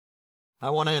I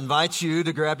want to invite you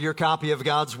to grab your copy of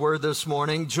God's Word this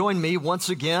morning. Join me once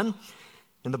again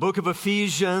in the book of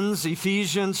Ephesians,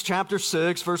 Ephesians chapter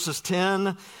 6, verses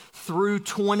 10 through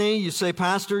 20. You say,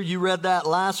 Pastor, you read that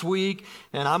last week,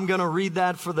 and I'm going to read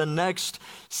that for the next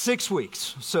 6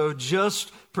 weeks. So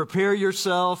just prepare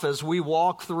yourself as we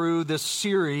walk through this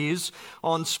series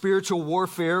on spiritual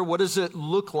warfare. What does it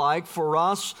look like for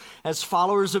us as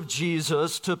followers of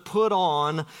Jesus to put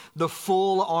on the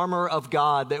full armor of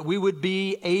God, that we would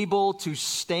be able to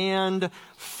stand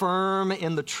firm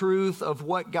in the truth of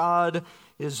what God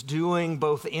is doing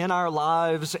both in our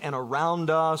lives and around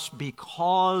us,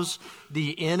 because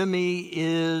the enemy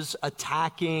is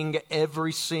attacking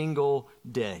every single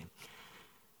day.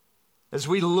 As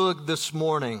we look this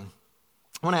morning,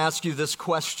 I want to ask you this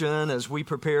question as we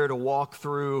prepare to walk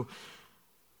through,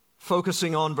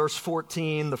 focusing on verse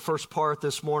 14, the first part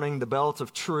this morning, the belt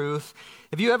of truth.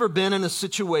 Have you ever been in a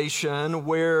situation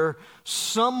where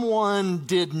someone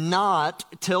did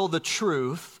not tell the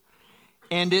truth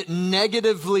and it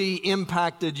negatively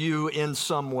impacted you in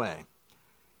some way?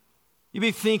 You'd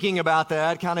be thinking about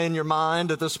that kind of in your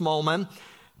mind at this moment.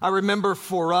 I remember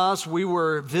for us, we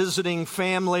were visiting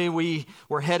family. We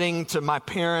were heading to my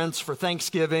parents for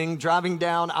Thanksgiving, driving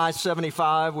down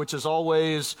I-75, which is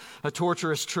always a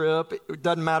torturous trip. It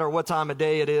doesn't matter what time of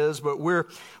day it is, but we're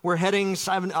heading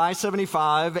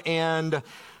I-75, and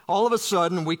all of a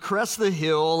sudden we crest the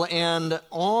hill, and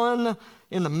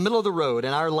in the middle of the road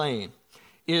in our lane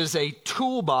is a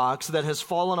toolbox that has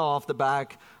fallen off the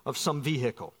back of some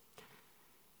vehicle.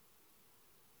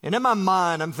 And in my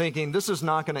mind, I'm thinking, this is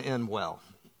not going to end well.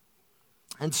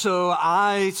 And so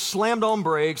I slammed on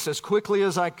brakes as quickly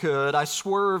as I could. I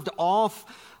swerved off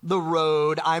the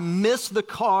road. I missed the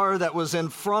car that was in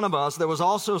front of us that was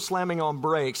also slamming on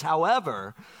brakes.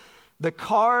 However, the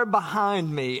car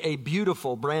behind me, a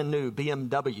beautiful brand new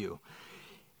BMW,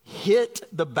 hit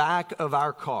the back of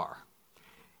our car.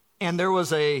 And there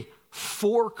was a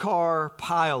 4-car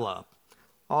pileup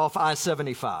off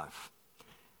I-75.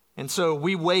 And so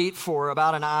we wait for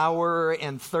about an hour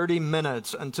and 30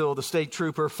 minutes until the state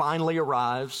trooper finally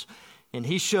arrives, and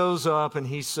he shows up and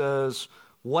he says,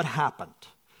 "What happened?"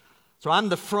 So I'm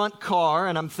the front car,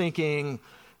 and I'm thinking,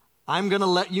 I'm going to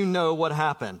let you know what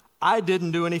happened. I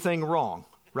didn't do anything wrong,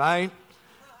 right?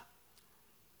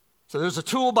 So there's a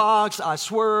toolbox, I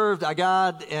swerved,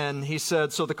 and he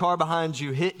said, "So the car behind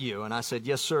you hit you?" And I said,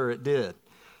 "Yes, sir, it did."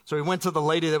 So he went to the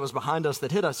lady that was behind us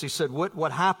that hit us. He said,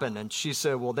 what happened? And she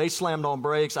said, "Well, they slammed on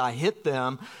brakes. I hit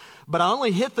them, but I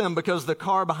only hit them because the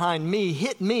car behind me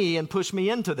hit me and pushed me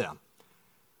into them."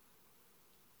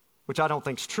 Which I don't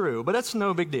think is true, but it's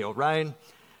no big deal, right?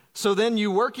 So then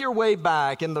you work your way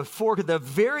back in the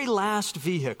very last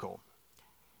vehicle.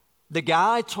 The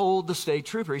guy told the state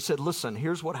trooper, he said, "Listen,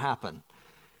 here's what happened.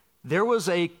 There was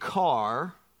a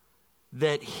car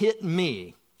that hit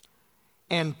me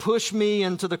and pushed me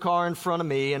into the car in front of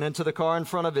me and into the car in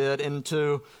front of it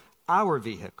into our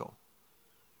vehicle."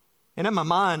 And in my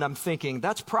mind, I'm thinking,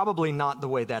 that's probably not the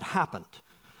way that happened.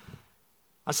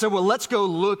 I said, "Well, let's go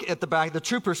look at the back." The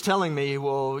trooper's telling me,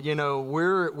 "Well,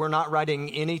 we're not writing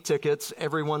any tickets.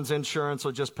 Everyone's insurance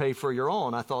will just pay for your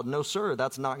own." I thought, no, sir,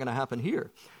 that's not going to happen here.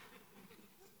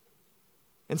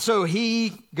 And so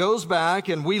he goes back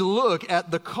and we look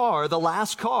at the car, the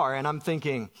last car, and I'm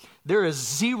thinking, there is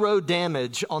zero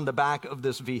damage on the back of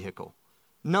this vehicle.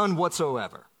 None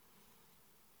whatsoever.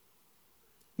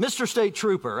 Mr. State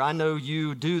Trooper, I know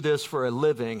you do this for a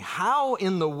living. How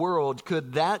in the world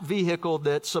could that vehicle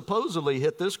that supposedly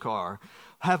hit this car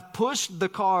have pushed the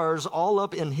cars all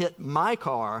up and hit my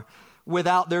car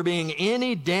without there being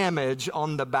any damage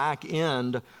on the back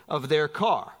end of their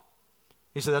car?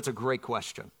 He said, "That's a great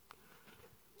question,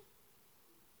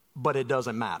 but it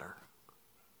doesn't matter."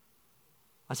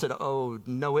 I said, "Oh,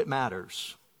 no, it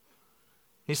matters."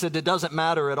 He said, "It doesn't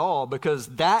matter at all,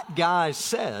 because that guy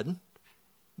said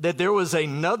that there was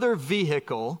another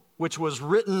vehicle, which was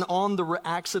written on the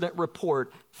accident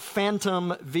report,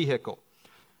 phantom vehicle,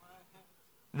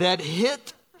 that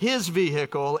hit his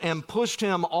vehicle and pushed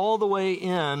him all the way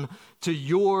in to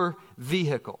your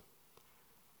vehicle.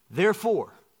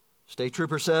 Therefore," State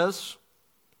Trooper says,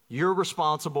 "you're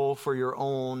responsible for your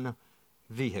own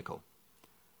vehicle."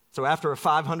 So after a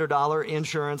 $500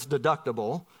 insurance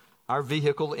deductible, our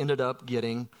vehicle ended up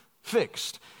getting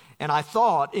fixed. And I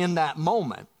thought in that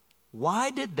moment, why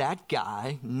did that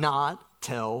guy not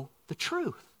tell the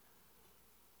truth?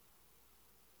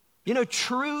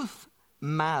 Truth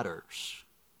matters.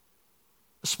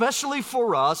 Especially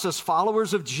for us as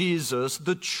followers of Jesus,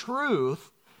 the truth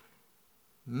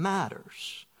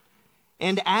matters.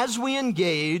 And as we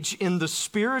engage in the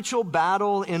spiritual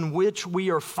battle in which we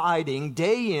are fighting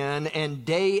day in and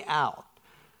day out,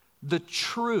 the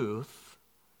truth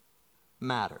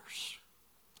matters.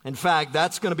 In fact,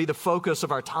 that's going to be the focus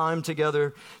of our time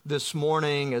together this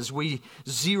morning as we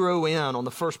zero in on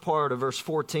the first part of verse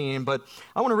 14. But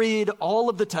I want to read all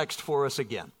of the text for us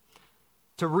again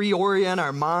to reorient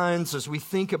our minds as we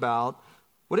think about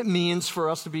what it means for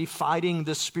us to be fighting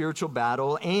this spiritual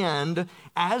battle. And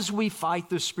as we fight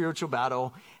this spiritual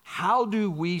battle, how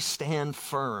do we stand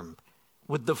firm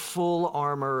with the full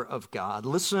armor of God?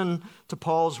 Listen to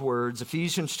Paul's words,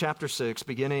 Ephesians chapter 6,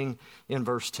 beginning in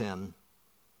verse 10.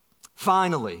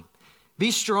 Finally, be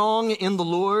strong in the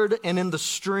Lord and in the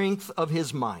strength of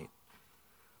his might.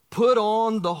 Put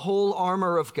on the whole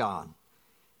armor of God,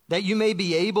 that you may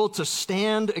be able to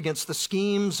stand against the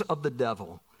schemes of the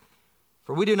devil.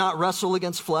 For we do not wrestle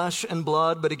against flesh and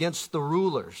blood, but against the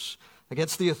rulers,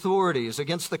 against the authorities,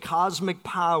 against the cosmic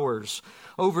powers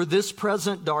over this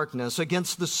present darkness,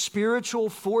 against the spiritual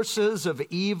forces of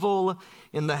evil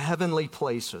in the heavenly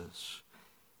places.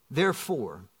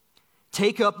 Therefore,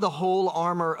 take up the whole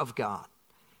armor of God,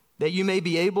 that you may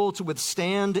be able to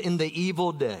withstand in the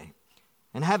evil day,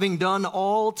 and having done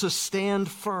all to stand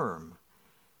firm.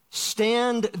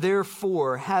 Stand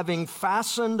therefore, having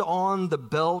fastened on the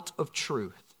belt of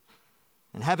truth,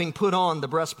 and having put on the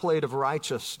breastplate of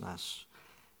righteousness,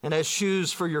 and as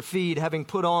shoes for your feet, having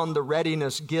put on the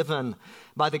readiness given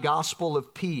by the gospel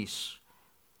of peace.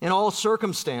 In all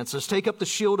circumstances, take up the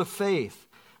shield of faith,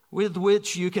 with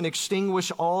which you can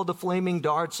extinguish all the flaming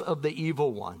darts of the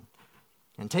evil one,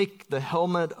 and take the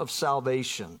helmet of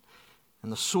salvation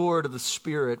and the sword of the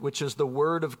Spirit, which is the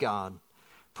word of God,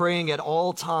 praying at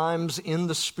all times in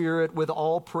the Spirit with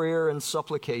all prayer and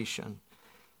supplication.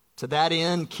 To that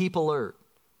end, keep alert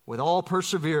with all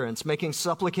perseverance, making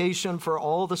supplication for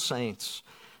all the saints,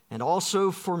 and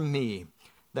also for me,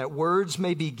 that words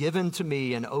may be given to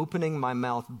me in opening my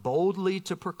mouth boldly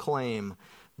to proclaim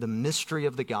the mystery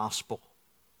of the gospel,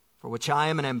 for which I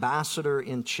am an ambassador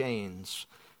in chains,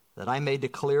 that I may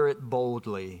declare it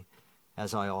boldly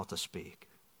as I ought to speak.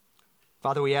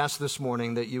 Father, we ask this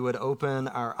morning that you would open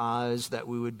our eyes that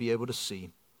we would be able to see,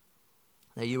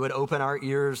 that you would open our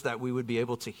ears that we would be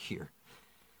able to hear,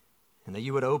 and that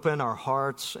you would open our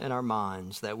hearts and our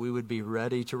minds that we would be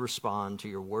ready to respond to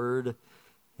your word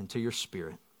and to your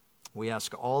Spirit. We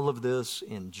ask all of this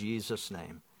in Jesus'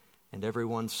 name. And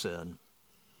everyone said,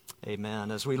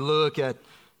 amen. As we look at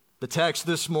the text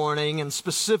this morning, and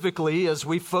specifically as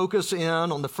we focus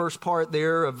in on the first part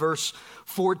there of verse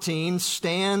 14,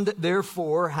 stand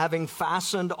therefore, having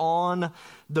fastened on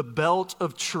the belt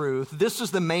of truth. This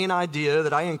is the main idea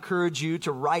that I encourage you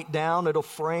to write down. It'll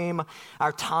frame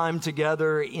our time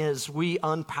together as we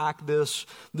unpack this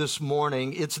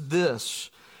morning. It's this: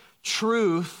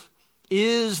 truth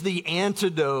is the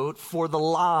antidote for the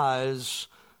lies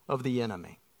of the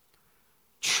enemy.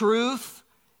 Truth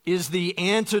is the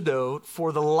antidote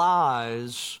for the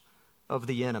lies of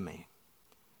the enemy.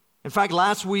 In fact,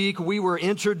 last week we were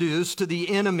introduced to the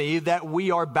enemy that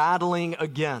we are battling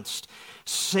against.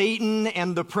 Satan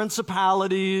and the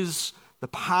principalities, the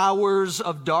powers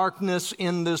of darkness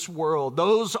in this world.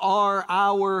 Those are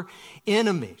our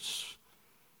enemies.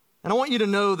 And I want you to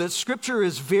know that Scripture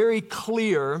is very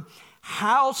clear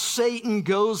how Satan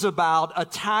goes about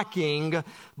attacking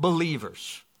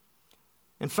believers.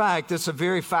 In fact, it's a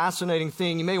very fascinating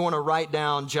thing. You may want to write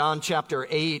down John chapter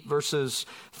 8, verses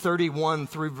 31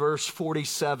 through verse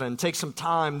 47. Take some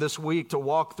time this week to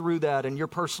walk through that in your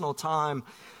personal time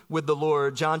with the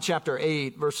Lord. John chapter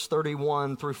 8, verse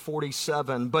 31 through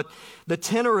 47. But the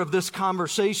tenor of this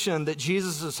conversation that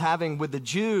Jesus is having with the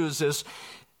Jews is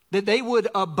that they would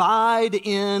abide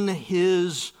in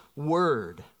his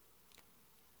word,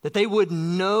 that they would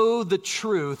know the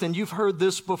truth. And you've heard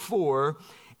this before.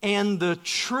 And the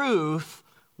truth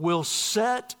will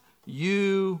set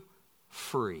you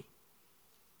free.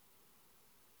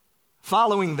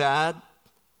 Following that,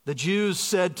 the Jews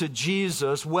said to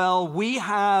Jesus, well, we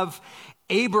have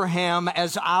Abraham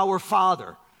as our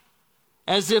father,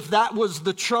 as if that was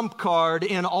the trump card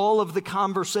in all of the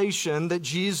conversation that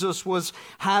Jesus was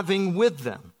having with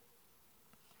them.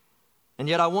 And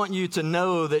yet I want you to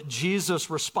know that Jesus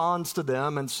responds to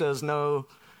them and says, no,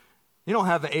 you don't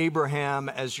have Abraham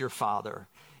as your father.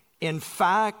 In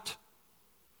fact,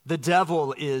 the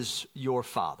devil is your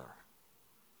father.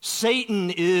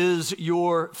 Satan is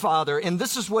your father. And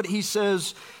this is what he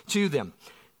says to them.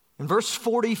 In verse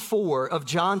 44 of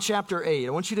John chapter 8, I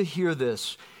want you to hear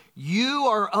this. You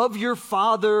are of your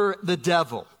father, the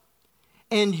devil,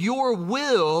 and your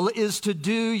will is to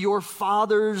do your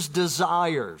father's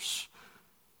desires.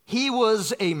 he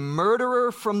was a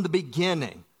murderer from the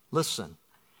beginning, listen,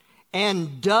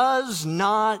 and does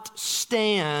not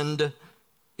stand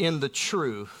in the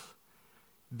truth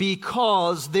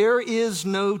because there is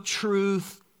no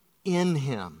truth in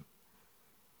him.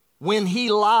 When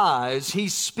he lies, he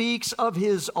speaks of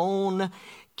his own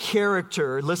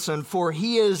character. Listen, for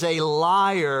he is a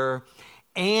liar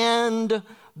and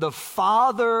the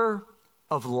father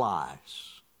of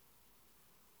lies.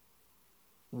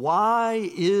 Why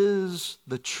is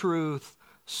the truth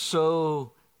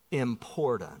so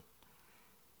important?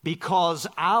 Because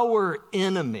our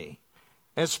enemy,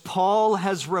 as Paul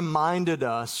has reminded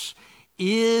us,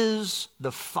 is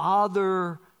the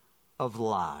father of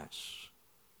lies.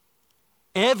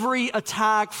 Every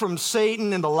attack from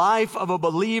Satan in the life of a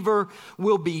believer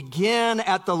will begin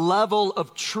at the level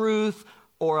of truth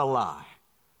or a lie.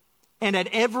 And at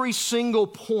every single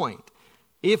point,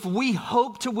 if we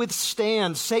hope to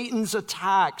withstand Satan's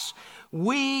attacks,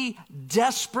 we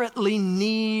desperately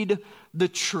need the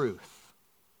truth,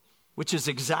 which is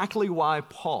exactly why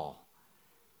Paul,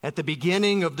 at the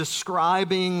beginning of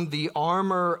describing the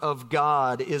armor of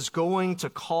God, is going to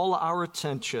call our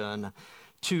attention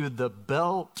to the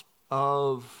belt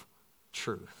of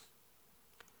truth.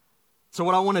 So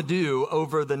what I want to do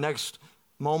over the next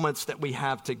moments that we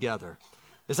have together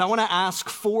is I want to ask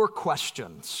 4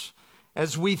 questions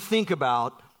as we think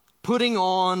about putting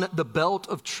on the belt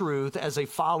of truth as a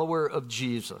follower of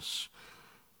Jesus.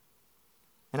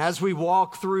 And as we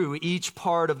walk through each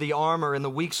part of the armor in the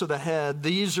weeks ahead,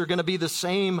 these are going to be the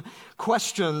same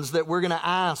questions that we're going to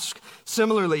ask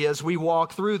similarly as we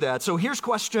walk through that. So here's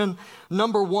question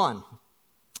number 1.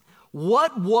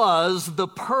 What was the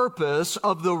purpose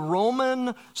of the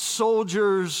Roman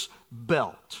soldier's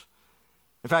belt?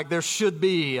 In fact, there should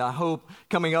be, I hope,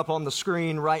 coming up on the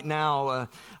screen right now,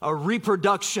 a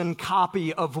reproduction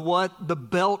copy of what the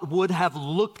belt would have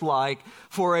looked like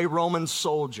for a Roman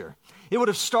soldier. It would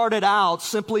have started out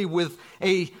simply with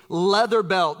a leather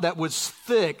belt that was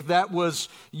thick, that was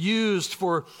used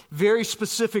for very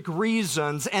specific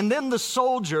reasons. And then the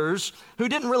soldiers, who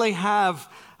didn't really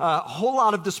have a whole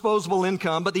lot of disposable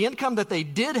income, but the income that they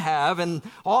did have, and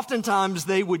oftentimes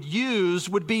they would use,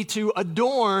 would be to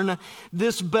adorn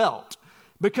this belt.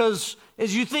 Because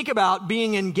as you think about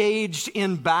being engaged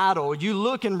in battle, you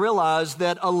look and realize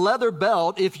that a leather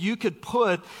belt, if you could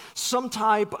put some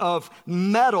type of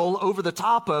metal over the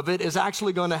top of it, is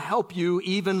actually going to help you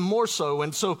even more so.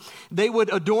 And so they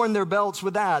would adorn their belts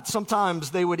with that.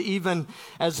 Sometimes they would even,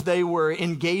 as they were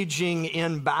engaging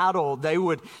in battle, they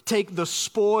would take the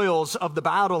spoils of the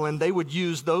battle and they would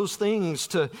use those things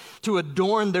to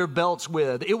adorn their belts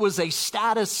with. It was a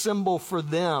status symbol for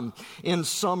them in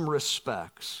some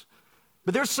respects.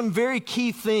 But there's some very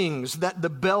key things that the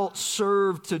belt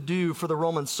served to do for the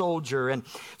Roman soldier. And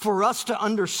for us to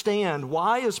understand,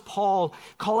 why is Paul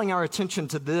calling our attention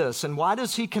to this? And why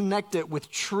does he connect it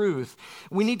with truth?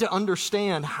 We need to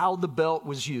understand how the belt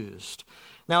was used.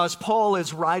 Now, as Paul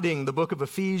is writing the book of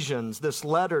Ephesians, this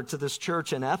letter to this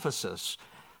church in Ephesus,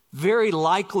 very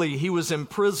likely he was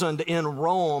imprisoned in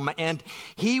Rome, and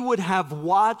he would have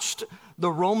watched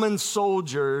the Roman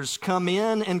soldiers come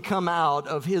in and come out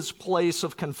of his place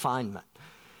of confinement.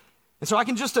 And so I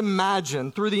can just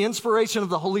imagine, through the inspiration of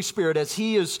the Holy Spirit, as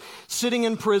he is sitting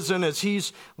in prison, as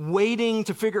he's waiting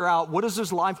to figure out what is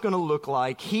his life going to look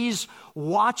like, he's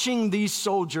watching these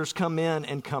soldiers come in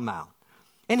and come out.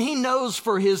 And he knows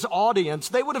for his audience,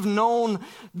 they would have known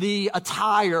the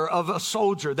attire of a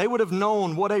soldier. They would have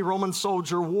known what a Roman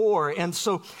soldier wore. And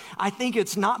so I think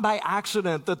it's not by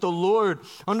accident that the Lord,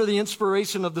 under the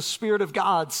inspiration of the Spirit of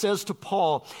God, says to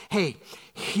Paul, hey,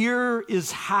 here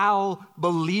is how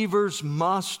believers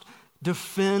must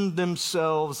defend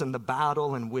themselves in the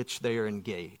battle in which they are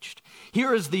engaged.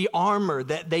 Here is the armor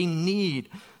that they need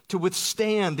to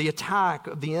withstand the attack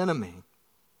of the enemy.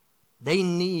 They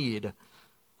need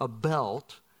a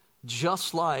belt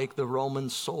just like the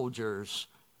Roman soldier's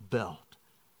belt.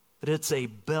 But it's a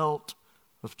belt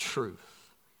of truth.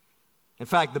 In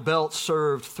fact, the belt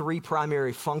served 3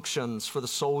 primary functions for the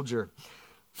soldier.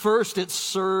 First, it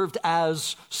served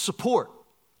as support.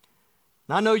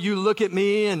 Now, I know you look at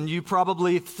me and you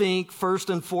probably think first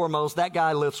and foremost, that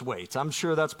guy lifts weights. I'm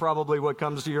sure that's probably what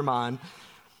comes to your mind.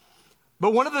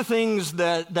 But one of the things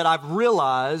that I've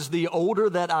realized the older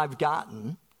that I've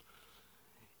gotten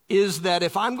is that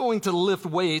if I'm going to lift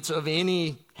weights of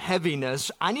any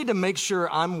heaviness, I need to make sure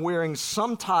I'm wearing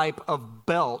some type of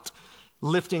belt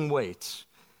lifting weights.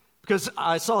 Because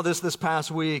I saw this past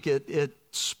week, it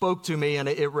spoke to me and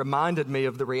it reminded me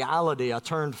of the reality. I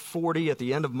turned 40 at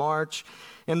the end of March,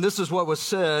 and this is what was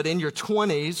said: in your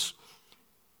 20s,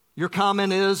 Your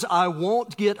comment is, I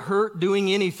won't get hurt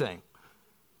doing anything.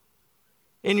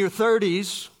 In your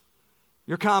 30s,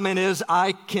 your comment is,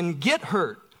 I can get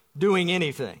hurt doing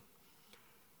anything.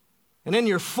 And in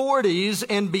your 40s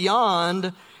and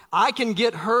beyond, I can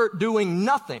get hurt doing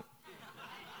nothing.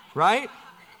 Right?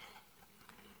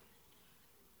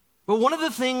 But one of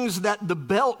the things that the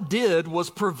belt did was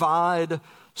provide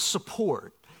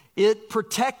support. It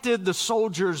protected the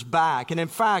soldier's back. And in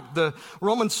fact, the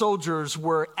Roman soldiers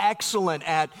were excellent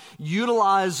at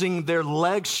utilizing their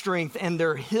leg strength and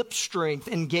their hip strength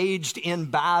engaged in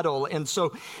battle. And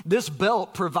so this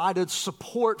belt provided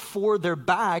support for their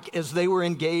back as they were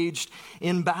engaged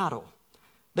in battle.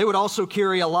 They would also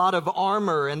carry a lot of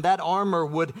armor, and that armor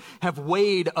would have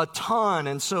weighed a ton.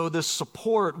 And so this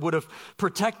support would have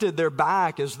protected their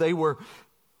back as they were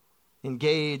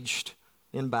engaged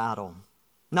in battle.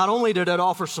 Not only did it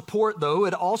offer support, though,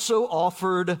 it also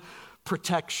offered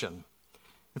protection.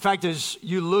 In fact, as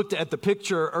you looked at the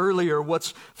picture earlier,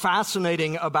 what's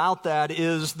fascinating about that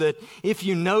is that if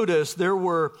you notice, there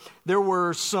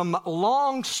were some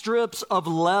long strips of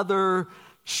leather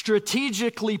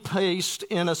strategically placed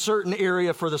in a certain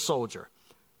area for the soldier.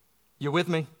 You with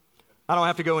me? I don't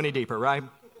have to go any deeper, right?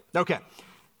 Okay.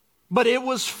 But it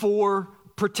was for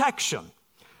protection.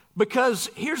 Because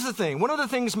here's the thing. One of the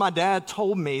things my dad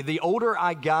told me the older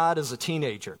I got as a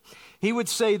teenager, he would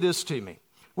say this to me.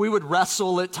 We would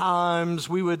wrestle at times.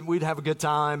 We'd have a good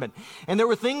time. And there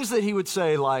were things that he would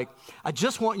say like, I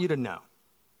just want you to know,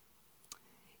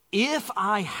 if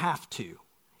I have to,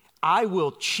 I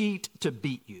will cheat to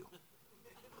beat you.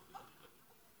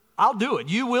 I'll do it.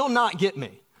 You will not get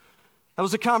me. That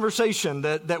was a conversation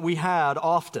that we had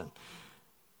often.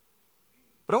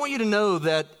 But I want you to know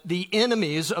that the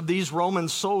enemies of these Roman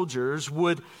soldiers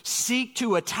would seek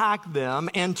to attack them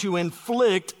and to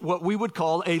inflict what we would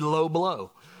call a low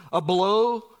blow, a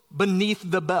blow beneath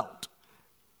the belt.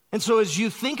 And so as you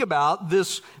think about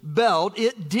this belt,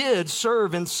 it did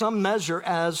serve in some measure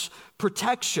as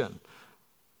protection,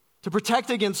 to protect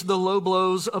against the low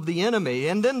blows of the enemy.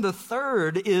 And then the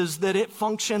third is that it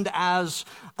functioned as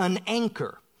an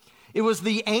anchor. It was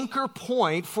the anchor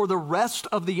point for the rest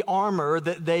of the armor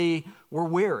that they were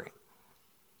wearing.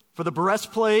 For the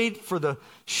breastplate, for the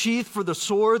sheath, for the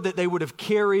sword that they would have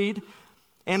carried.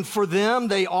 And for them,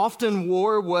 they often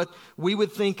wore what we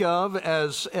would think of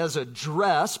as a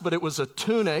dress, but it was a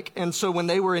tunic. And so when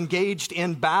they were engaged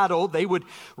in battle, they would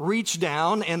reach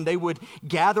down and they would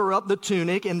gather up the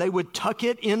tunic and they would tuck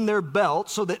it in their belt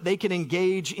so that they could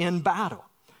engage in battle.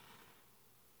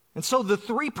 And so the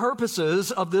three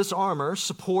purposes of this armor,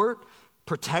 support,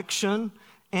 protection,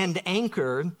 and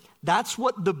anchor, that's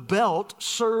what the belt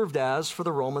served as for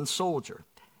the Roman soldier.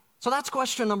 So that's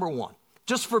question number one,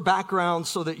 just for background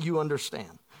so that you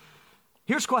understand.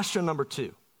 Here's question number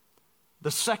two,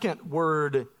 the second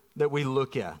word that we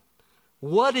look at.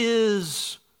 What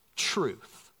is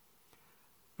truth?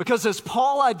 Because as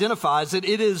Paul identifies it,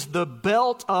 it is the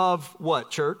belt of what,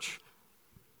 church?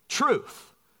 Truth.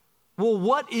 Well,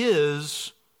 what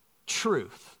is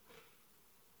truth?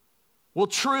 Well,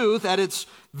 truth at its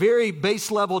very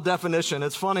base level definition.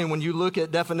 It's funny when you look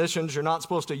at definitions, you're not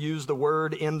supposed to use the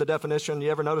word in the definition. You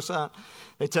ever notice that?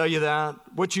 They tell you that.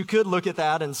 What you could look at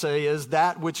that and say is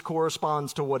that which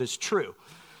corresponds to what is true.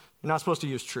 You're not supposed to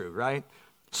use true, right?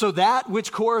 So that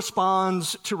which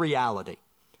corresponds to reality.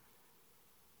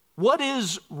 What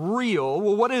is real?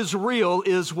 Well, what is real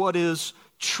is what is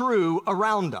true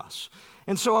around us.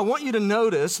 And so I want you to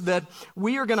notice that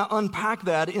we are going to unpack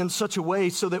that in such a way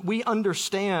so that we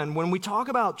understand when we talk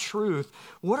about truth,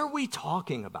 what are we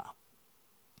talking about?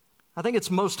 I think it's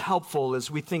most helpful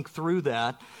as we think through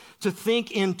that to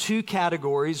think in two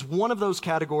categories. One of those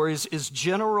categories is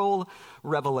general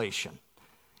revelation,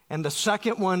 and the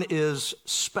second one is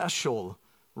special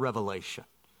revelation.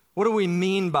 What do we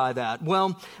mean by that?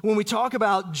 Well, when we talk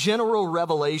about general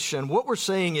revelation, what we're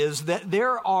saying is that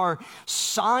there are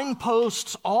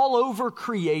signposts all over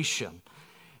creation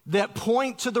that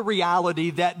point to the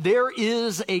reality that there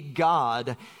is a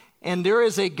God, and there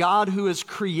is a God who is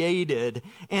created,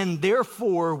 and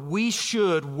therefore we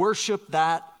should worship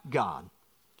that God.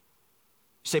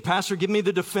 You say, Pastor, give me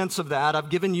the defense of that.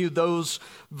 I've given you those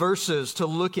verses to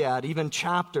look at, even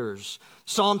chapters.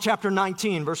 Psalm chapter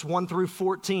 19, verse 1 through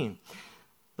 14.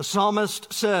 The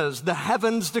psalmist says, the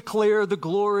heavens declare the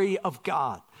glory of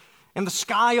God, and the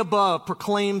sky above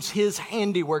proclaims his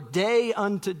handiwork day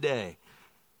unto day.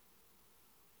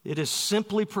 It is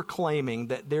simply proclaiming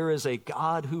that there is a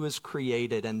God who is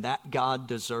created, and that God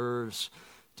deserves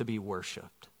to be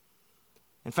worshiped.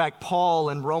 In fact, Paul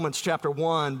in Romans chapter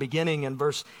 1, beginning in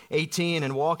verse 18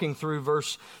 and walking through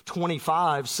verse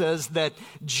 25, says that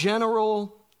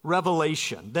general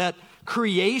revelation, that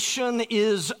creation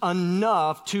is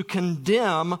enough to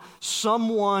condemn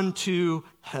someone to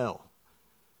hell.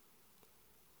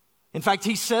 In fact,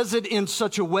 he says it in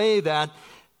such a way that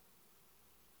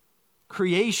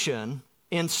creation,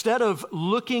 instead of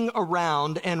looking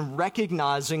around and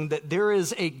recognizing that there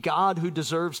is a God who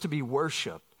deserves to be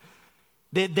worshiped,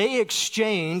 that they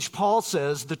exchange, Paul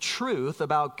says, the truth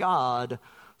about God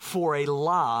for a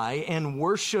lie and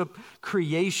worship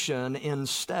creation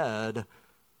instead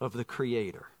of the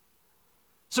Creator.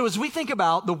 So as we think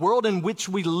about the world in which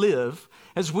we live,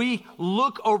 as we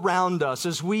look around us,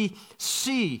 as we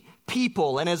see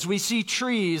people, and as we see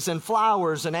trees and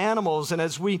flowers and animals, and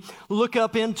as we look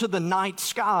up into the night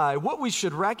sky, what we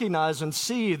should recognize and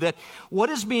see that what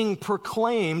is being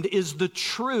proclaimed is the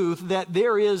truth that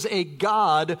there is a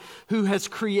God who has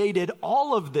created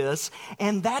all of this,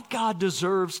 and that God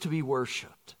deserves to be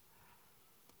worshiped.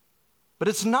 But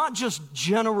it's not just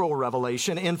general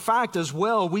revelation. In fact, as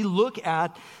well, we look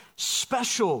at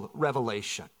special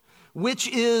revelation, which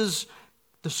is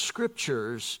the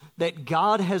scriptures that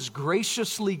God has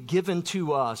graciously given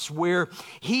to us, where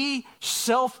he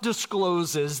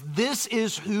self-discloses, this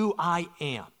is who I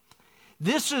am.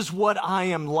 This is what I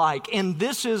am like, and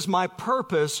this is my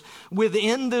purpose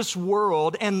within this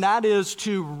world, and that is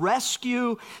to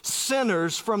rescue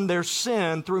sinners from their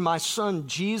sin through my Son,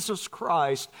 Jesus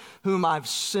Christ, whom I've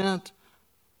sent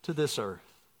to this earth.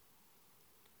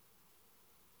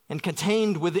 And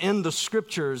contained within the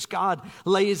scriptures, God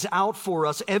lays out for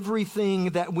us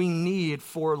everything that we need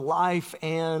for life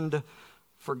and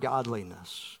for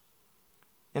godliness.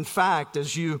 In fact,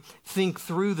 as you think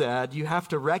through that, you have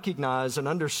to recognize and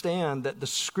understand that the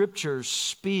scriptures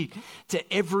speak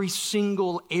to every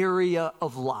single area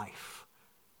of life.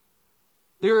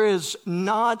 There is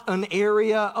not an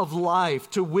area of life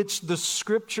to which the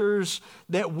scriptures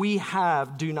that we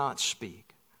have do not speak.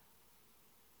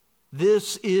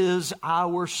 This is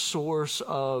our source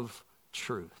of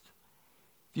truth.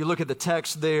 If you look at the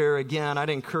text there, again, I'd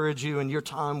encourage you in your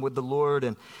time with the Lord.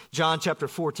 In John chapter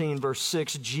 14, verse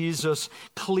 6, Jesus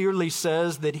clearly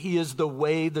says that he is the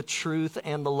way, the truth,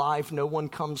 and the life. No one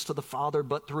comes to the Father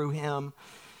but through him.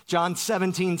 John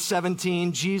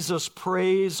 17:17, Jesus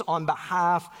prays on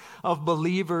behalf of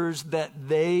believers that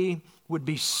they would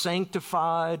be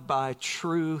sanctified by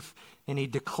truth, and he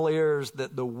declares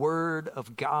that the Word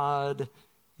of God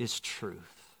is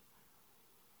truth.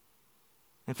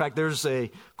 In fact, there's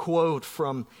a quote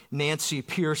from Nancy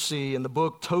Pearcey in the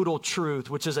book Total Truth,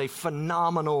 which is a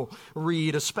phenomenal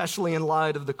read, especially in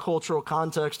light of the cultural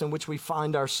context in which we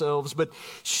find ourselves. But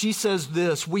she says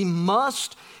this: we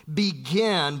must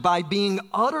begin by being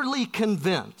utterly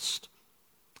convinced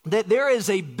that there is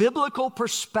a biblical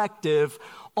perspective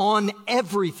on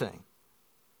everything,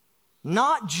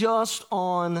 not just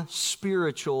on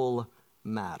spiritual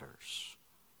matters.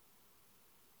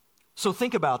 So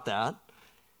think about that.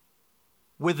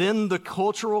 Within the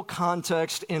cultural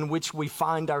context in which we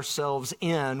find ourselves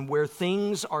in, where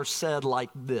things are said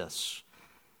like this: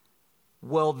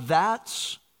 well,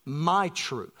 that's my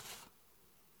truth.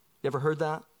 You ever heard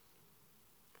that?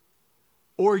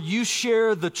 Or you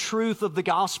share the truth of the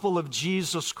gospel of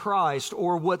Jesus Christ,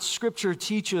 or what Scripture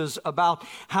teaches about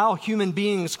how human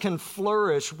beings can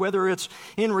flourish, whether it's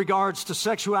in regards to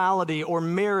sexuality or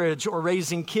marriage or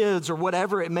raising kids or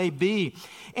whatever it may be.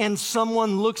 And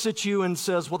someone looks at you and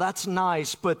says, well, that's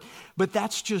nice, but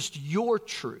that's just your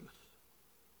truth.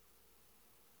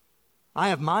 I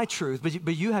have my truth,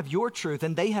 but you have your truth,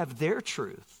 and they have their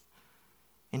truth.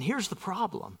 And here's the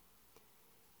problem.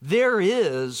 There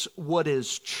is what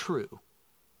is true,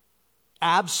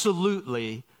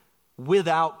 absolutely,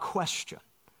 without question.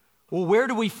 Well, where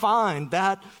do we find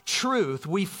that truth?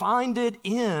 We find it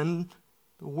in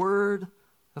the Word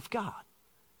of God.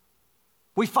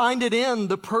 We find it in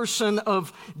the person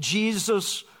of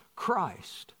Jesus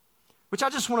Christ. Which I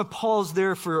just want to pause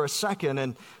there for a second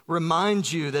and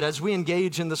remind you that as we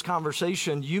engage in this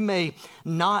conversation, you may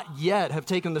not yet have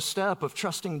taken the step of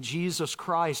trusting Jesus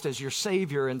Christ as your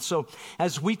Savior. And so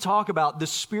as we talk about this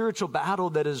spiritual battle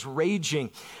that is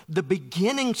raging, the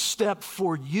beginning step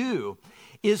for you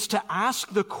is to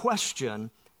ask the question,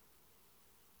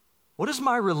 what is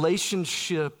my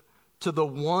relationship to the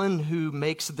one who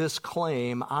makes this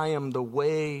claim, I am the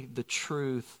way, the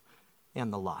truth,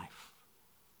 and the life?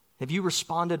 Have you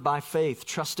responded by faith,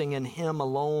 trusting in him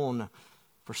alone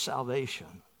for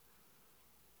salvation?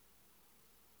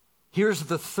 Here's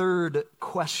the third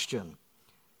question.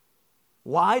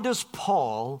 Why does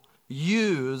Paul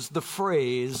use the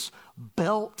phrase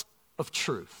belt of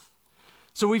truth.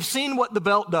 So we've seen what the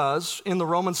belt does in the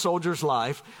Roman soldier's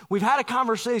life. We've had a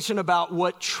conversation about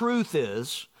what truth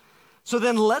is. So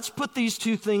then let's put these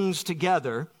two things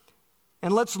together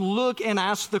and let's look and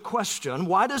ask the question,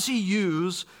 why does he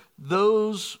use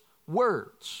those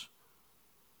words?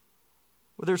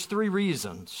 Well, there's three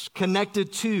reasons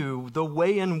connected to the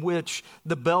way in which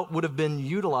the belt would have been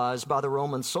utilized by the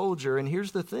Roman soldier. And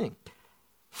here's the thing.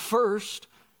 First,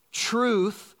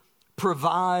 truth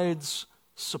provides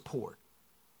support.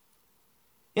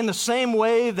 In the same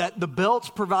way that the belts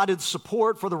provided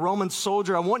support for the Roman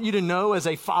soldier, I want you to know as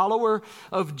a follower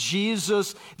of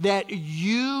Jesus that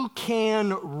you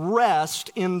can rest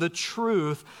in the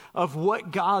truth of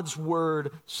what God's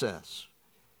word says.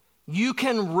 You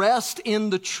can rest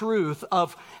in the truth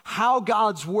of how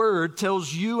God's word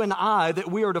tells you and I that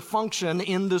we are to function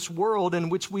in this world in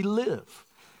which we live.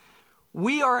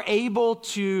 We are able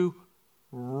to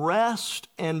rest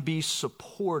and be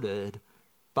supported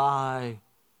by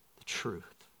truth.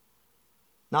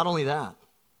 Not only that,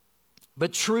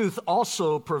 but truth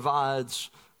also provides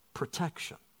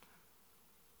protection.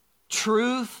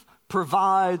 Truth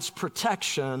provides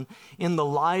protection in the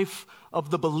life of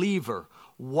the believer.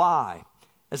 Why?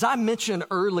 As I mentioned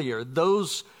earlier,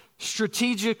 those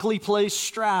strategically placed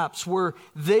straps were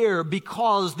there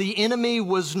because the enemy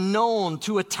was known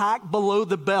to attack below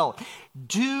the belt.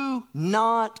 Do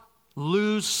not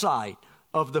lose sight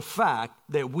of the fact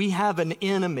that we have an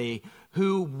enemy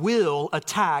who will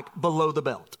attack below the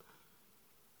belt.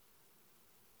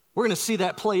 We're going to see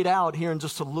that played out here in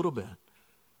just a little bit.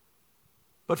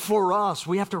 But for us,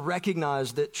 we have to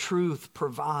recognize that truth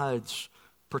provides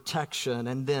protection,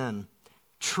 and then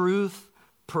truth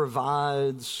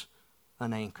provides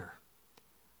an anchor.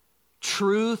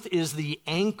 Truth is the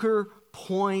anchor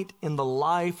point in the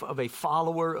life of a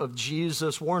follower of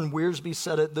Jesus. Warren Wiersbe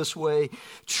said it this way: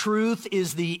 truth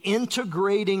is the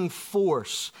integrating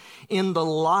force in the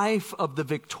life of the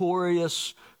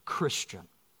victorious Christian.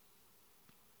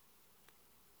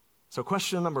 So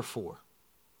question number 4,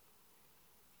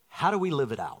 how do we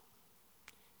live it out?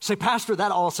 Say, Pastor,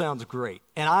 that all sounds great,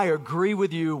 and I agree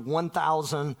with you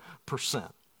 1,000%.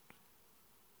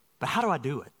 But how do I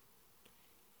do it?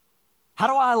 How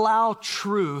do I allow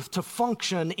truth to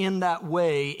function in that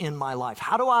way in my life?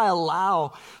 How do I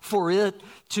allow for it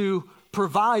to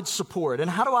provide support? And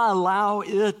how do I allow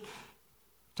it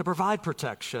to provide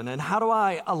protection? And how do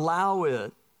I allow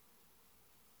it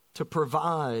to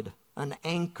provide an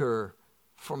anchor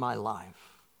for my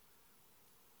life?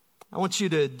 I want you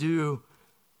to do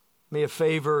me a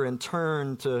favor and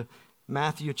turn to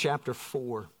Matthew chapter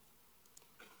 4.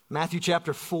 Matthew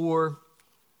chapter 4.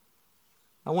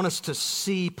 I want us to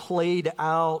see played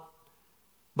out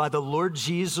by the Lord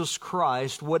Jesus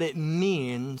Christ what it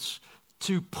means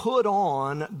to put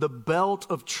on the belt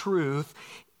of truth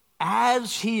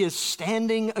as he is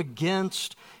standing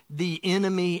against the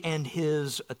enemy and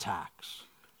his attacks.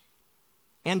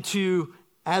 And to,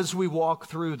 as we walk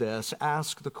through this,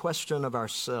 ask the question of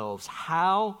ourselves,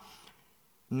 how,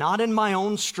 not in my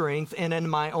own strength and in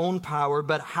my own power,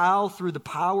 but how through the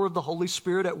power of the Holy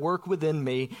Spirit at work within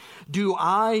me, do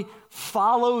I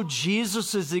follow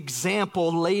Jesus'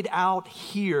 example laid out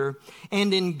here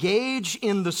and engage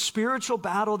in the spiritual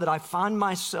battle that I find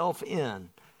myself in,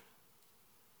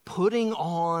 putting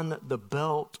on the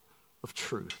belt of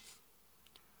truth.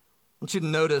 I want you to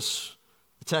notice,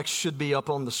 the text should be up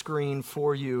on the screen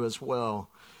for you as well.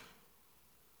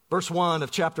 Verse 1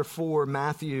 of chapter 4,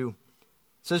 Matthew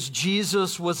says,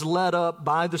 Jesus was led up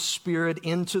by the Spirit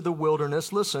into the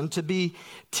wilderness, listen, to be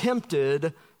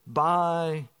tempted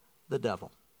by the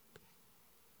devil.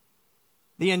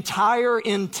 The entire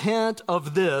intent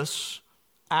of this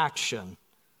action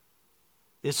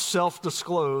is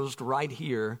self-disclosed right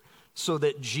here so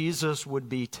that Jesus would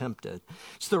be tempted.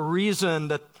 It's the reason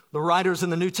that the writers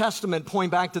in the New Testament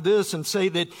point back to this and say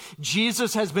that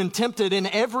Jesus has been tempted in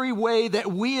every way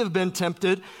that we have been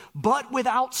tempted, but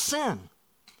without sin.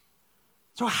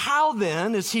 So how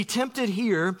then is he tempted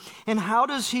here, and how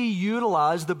does he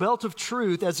utilize the belt of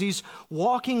truth as he's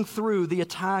walking through the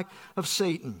attack of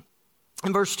Satan?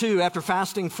 In verse 2, after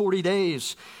fasting 40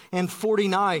 days and 40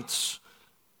 nights,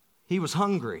 he was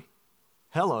hungry.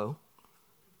 Hello,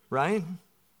 right?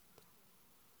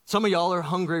 Some of y'all are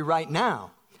hungry right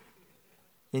now,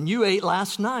 and you ate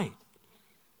last night.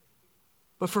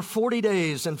 But for 40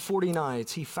 days and 40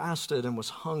 nights, he fasted and was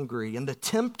hungry. And the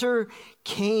tempter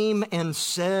came and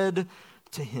said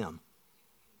to him,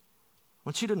 I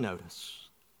want you to notice,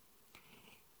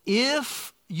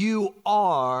 if you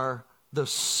are the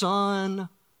Son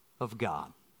of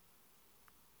God.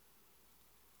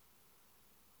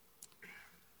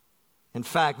 In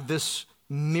fact, this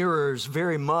mirrors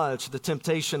very much the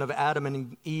temptation of Adam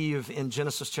and Eve in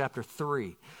Genesis chapter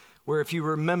 3, where, if you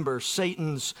remember,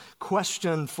 Satan's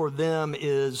question for them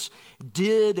is,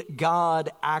 did God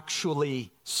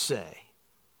actually say?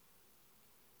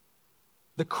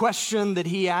 The question that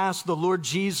he asked the Lord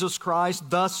Jesus Christ,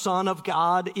 the Son of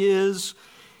God, is,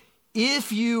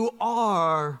 if you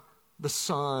are the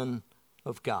Son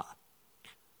of God.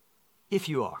 If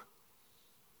you are.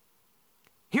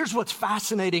 Here's what's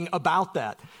fascinating about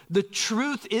that. The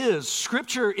truth is,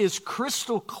 Scripture is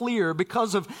crystal clear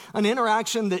because of an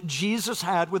interaction that Jesus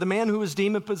had with a man who was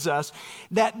demon-possessed,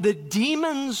 that the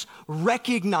demons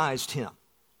recognized him.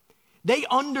 They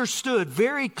understood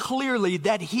very clearly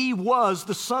that he was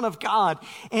the Son of God,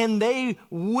 and they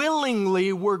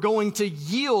willingly were going to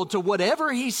yield to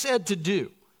whatever he said to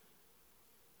do.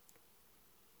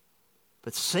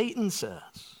 But Satan says,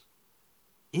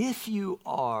 if you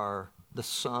are the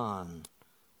Son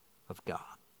of God,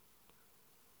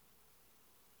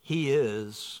 he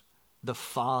is the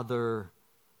father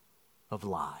of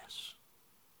lies.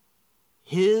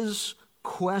 His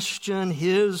question,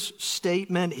 his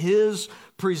statement, his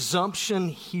presumption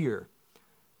here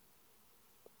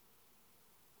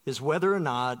is whether or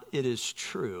not it is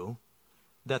true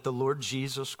that the Lord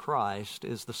Jesus Christ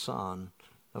is the Son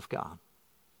of God.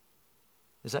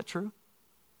 Is that true?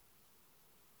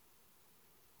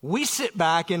 We sit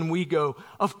back and we go,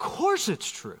 of course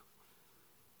it's true.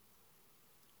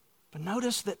 But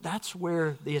notice that that's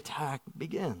where the attack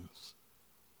begins.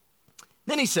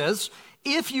 Then he says,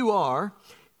 if you are,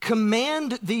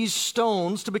 command these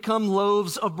stones to become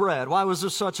loaves of bread. Why was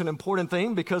this such an important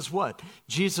thing? Because what?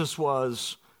 Jesus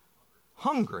was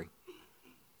hungry.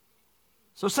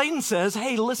 So Satan says,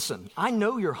 hey, listen, I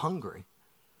know you're hungry.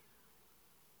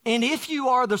 And if you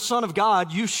are the Son of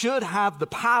God, you should have the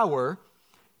power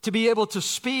to be able to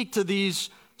speak to these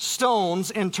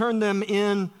stones and turn them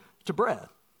into bread.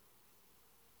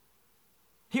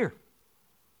 Here,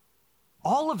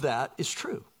 all of that is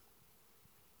true.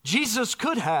 Jesus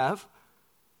could have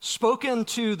spoken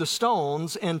to the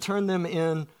stones and turned them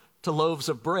into loaves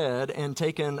of bread and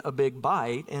taken a big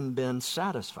bite and been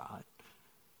satisfied.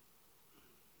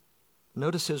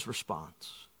 Notice his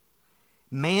response.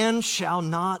 Man shall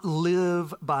not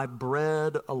live by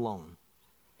bread alone,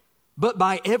 but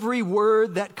by every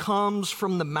word that comes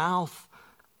from the mouth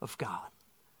of God.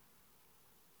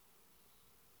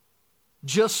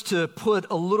 Just to put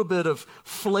a little bit of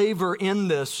flavor in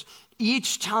this,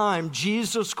 each time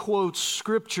Jesus quotes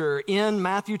Scripture in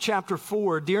Matthew chapter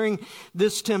 4 during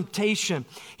this temptation,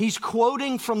 he's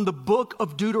quoting from the book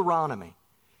of Deuteronomy.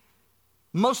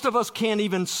 Most of us can't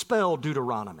even spell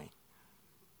Deuteronomy.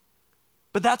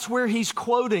 But that's where he's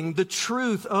quoting the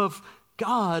truth of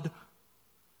God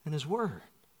and his word.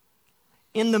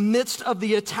 In the midst of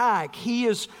the attack, he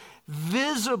is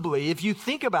visibly, if you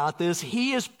think about this,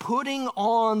 he is putting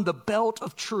on the belt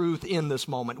of truth in this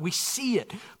moment. We see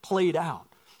it played out,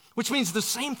 which means the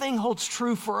same thing holds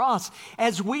true for us.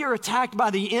 As we are attacked by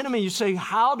the enemy, you say,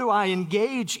 how do I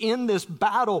engage in this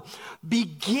battle?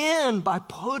 Begin by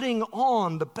putting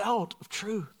on the belt of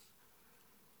truth.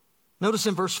 Notice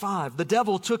in verse 5, the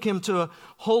devil took him to a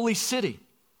holy city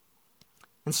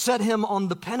and set him on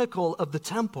the pinnacle of the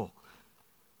temple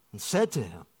and said to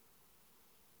him,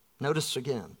 notice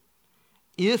again,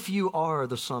 if you are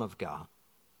the Son of God,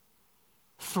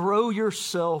 throw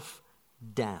yourself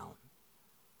down.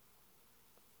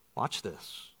 Watch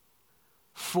this.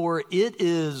 For it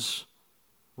is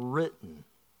written,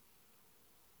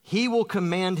 he will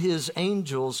command his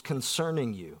angels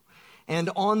concerning you, and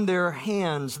on their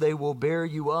hands they will bear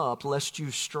you up, lest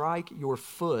you strike your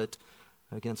foot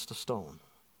against a stone.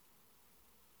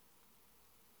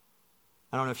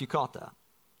 I don't know if you caught that.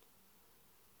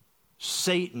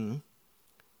 Satan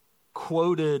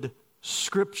quoted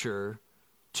Scripture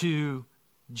to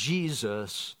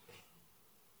Jesus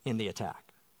in the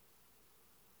attack.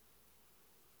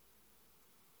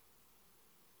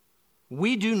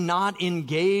 We do not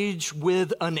engage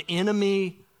with an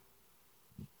enemy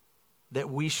that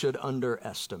we should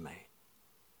underestimate.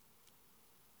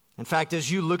 In fact, as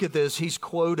you look at this, he's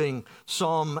quoting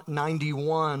Psalm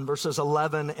 91, verses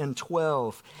 11 and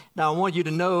 12. Now, I want you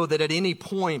to know that at any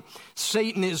point,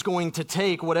 Satan is going to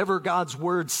take whatever God's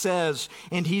word says,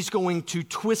 and he's going to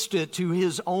twist it to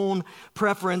his own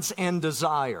preference and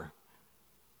desire.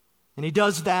 And he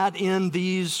does that in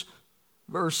these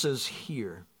verses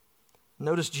here.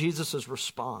 Notice Jesus'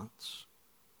 response.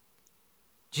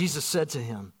 Jesus said to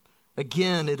him,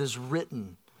 again, it is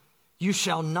written, you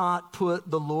shall not put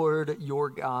the Lord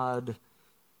your God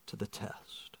to the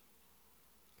test.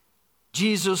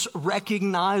 Jesus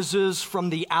recognizes from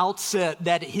the outset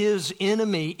that his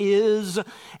enemy is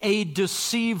a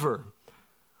deceiver.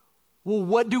 Well,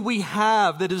 what do we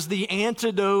have that is the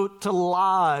antidote to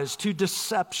lies, to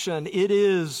deception? It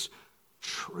is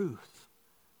truth.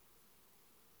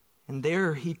 And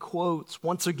there he quotes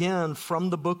once again from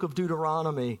the book of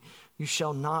Deuteronomy, "You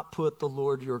shall not put the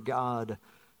Lord your God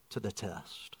to the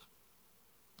test."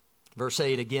 Verse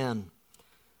 8 again,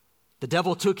 "The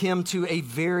devil took him to a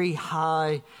very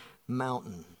high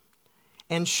mountain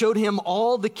and showed him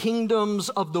all the kingdoms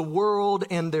of the world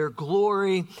and their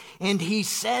glory. And he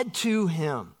said to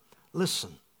him,"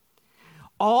 listen,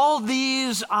 "all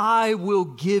these I will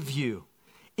give you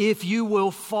if you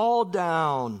will fall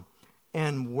down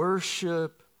and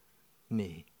worship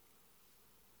me."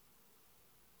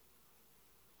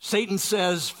 Satan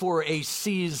says, for a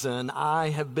season, I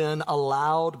have been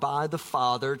allowed by the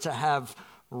Father to have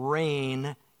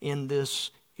reign in this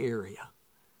area.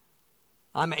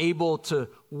 I'm able to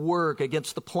work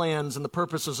against the plans and the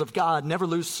purposes of God. Never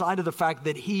lose sight of the fact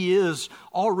that he is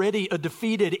already a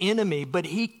defeated enemy, but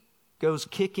he goes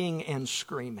kicking and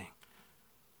screaming,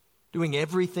 doing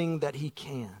everything that he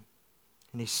can.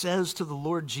 And he says to the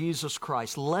Lord Jesus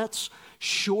Christ, let's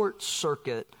short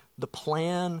circuit the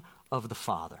plan of the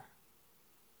Father.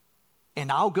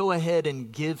 And I'll go ahead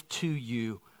and give to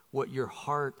you what your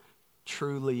heart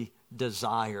truly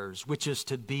desires, which is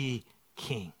to be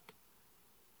king.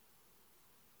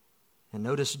 And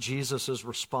notice Jesus'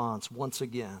 response once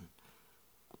again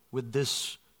with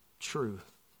this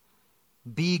truth.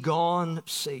 "Be gone,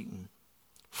 Satan,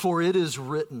 for it is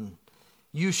written,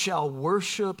 you shall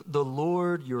worship the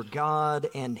Lord your God,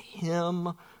 and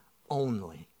him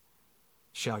only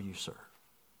shall you serve."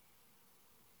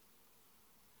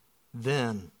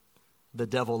 Then the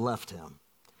devil left him,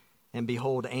 and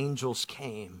behold, angels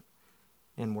came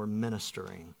and were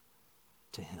ministering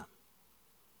to him.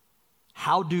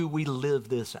 How do we live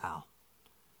this out?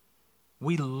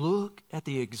 We look at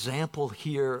the example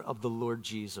here of the Lord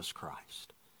Jesus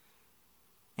Christ.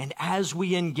 And as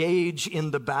we engage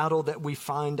in the battle that we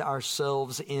find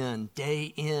ourselves in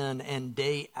and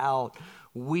day out,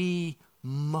 we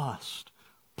must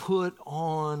put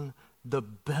on the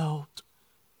belt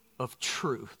of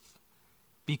truth,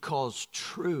 because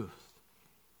truth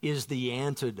is the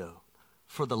antidote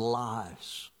for the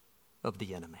lies of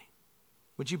the enemy.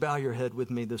 Would you bow your head with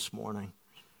me this morning?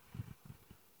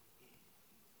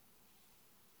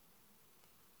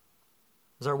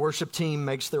 As our worship team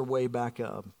makes their way back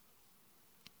up,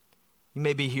 you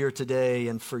may be here today,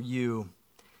 and for you,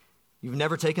 you've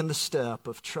never taken the step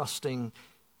of trusting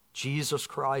Jesus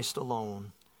Christ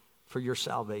alone for your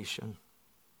salvation.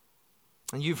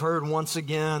 And you've heard once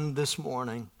again this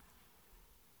morning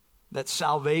that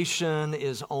salvation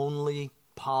is only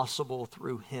possible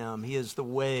through him. He is the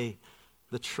way,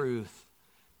 the truth,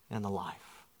 and the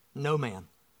life. No man,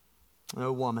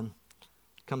 no woman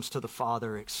comes to the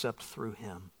Father except through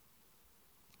him.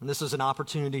 And this is an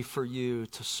opportunity for you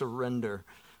to surrender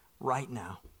right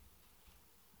now,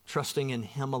 trusting in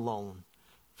him alone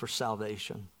for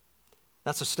salvation.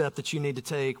 That's a step that you need to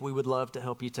take. We would love to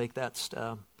help you take that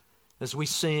step. As we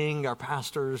sing, our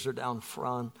pastors are down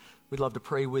front. We'd love to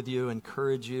pray with you,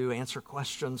 encourage you, answer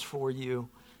questions for you.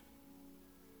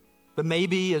 But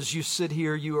maybe as you sit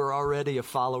here, you are already a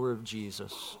follower of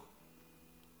Jesus.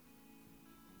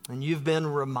 And you've been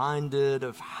reminded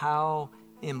of how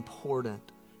important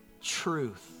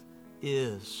truth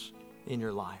is in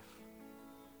your life.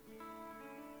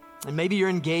 And maybe you're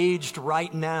engaged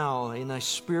right now in a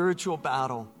spiritual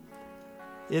battle.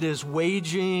 It is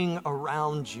waging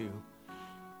around you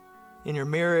in your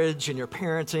marriage, in your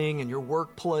parenting, in your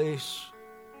workplace.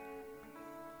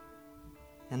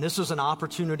 And this is an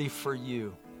opportunity for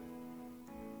you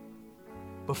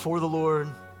before the Lord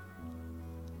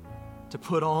to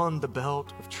put on the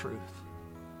belt of truth,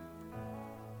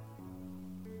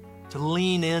 to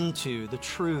lean into the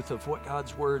truth of what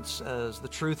God's Word says, the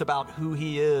truth about who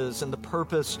He is and the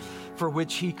purpose for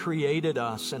which He created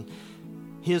us, and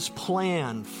His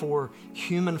plan for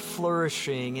human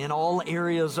flourishing in all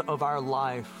areas of our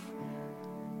life.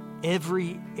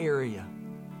 Every area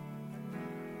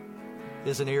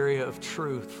is an area of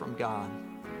truth from God.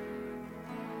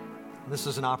 This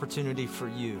is an opportunity for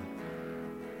you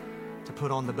to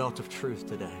put on the belt of truth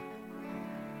today.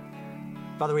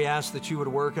 Father, we ask that you would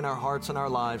work in our hearts and our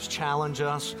lives, challenge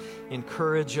us,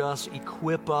 encourage us,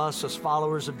 equip us as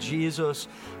followers of Jesus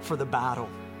for the battle.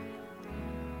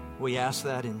 We ask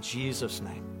that in Jesus'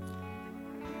 name.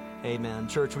 Amen.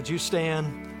 Church, would you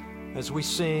stand as we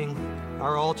sing?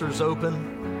 Our altar's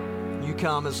open. You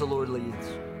come as the Lord leads.